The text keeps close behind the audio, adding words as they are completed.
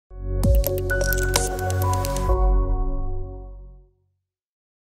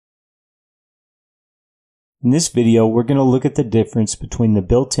In this video, we're going to look at the difference between the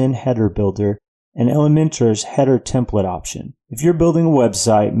built-in header builder and Elementor's header template option. If you're building a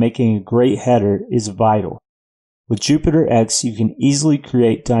website, making a great header is vital. With JupyterX, you can easily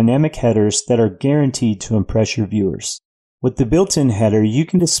create dynamic headers that are guaranteed to impress your viewers. With the built-in header, you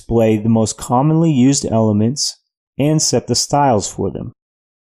can display the most commonly used elements and set the styles for them.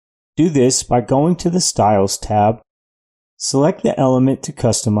 Do this by going to the Styles tab, select the element to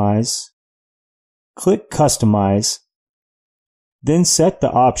customize, click Customize, then set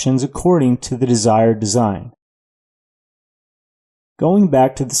the options according to the desired design. Going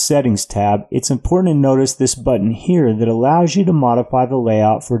back to the Settings tab, it's important to notice this button here that allows you to modify the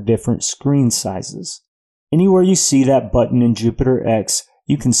layout for different screen sizes. Anywhere you see that button in JupyterX,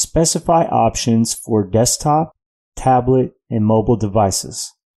 you can specify options for desktop, tablet, and mobile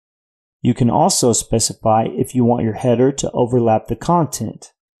devices. You can also specify if you want your header to overlap the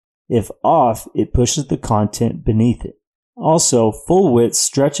content. If off, it pushes the content beneath it. Also, full width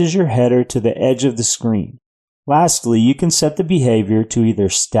stretches your header to the edge of the screen. Lastly, you can set the behavior to either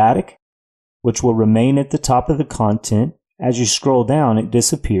static, which will remain at the top of the content. As you scroll down, it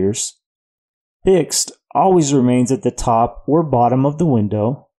disappears. Fixed always remains at the top or bottom of the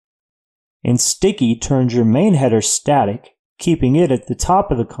window. And sticky turns your main header static, keeping it at the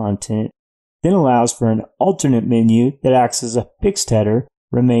top of the content, then allows for an alternate menu that acts as a fixed header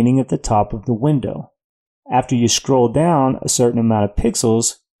remaining at the top of the window. After you scroll down a certain amount of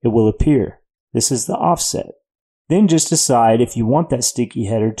pixels, it will appear. This is the offset. Then just decide if you want that sticky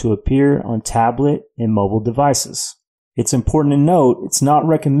header to appear on tablet and mobile devices. It's important to note it's not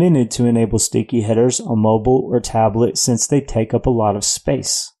recommended to enable sticky headers on mobile or tablet since they take up a lot of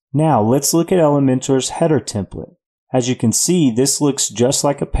space. Now let's look at Elementor's header template. As you can see, this looks just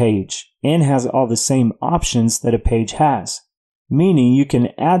like a page and has all the same options that a page has, meaning you can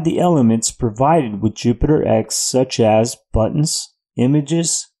add the elements provided with JupyterX such as buttons,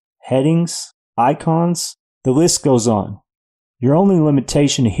 images, headings, icons. The list goes on. Your only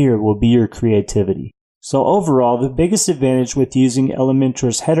limitation here will be your creativity. So overall, the biggest advantage with using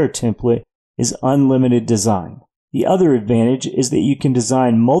Elementor's header template is unlimited design. The other advantage is that you can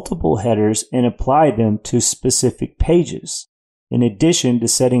design multiple headers and apply them to specific pages, in addition to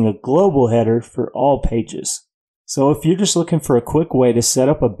setting a global header for all pages. So if you're just looking for a quick way to set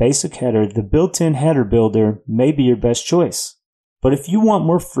up a basic header, the built-in header builder may be your best choice. But if you want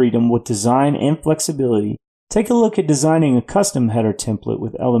more freedom with design and flexibility, take a look at designing a custom header template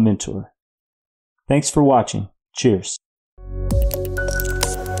with Elementor. Thanks for watching. Cheers.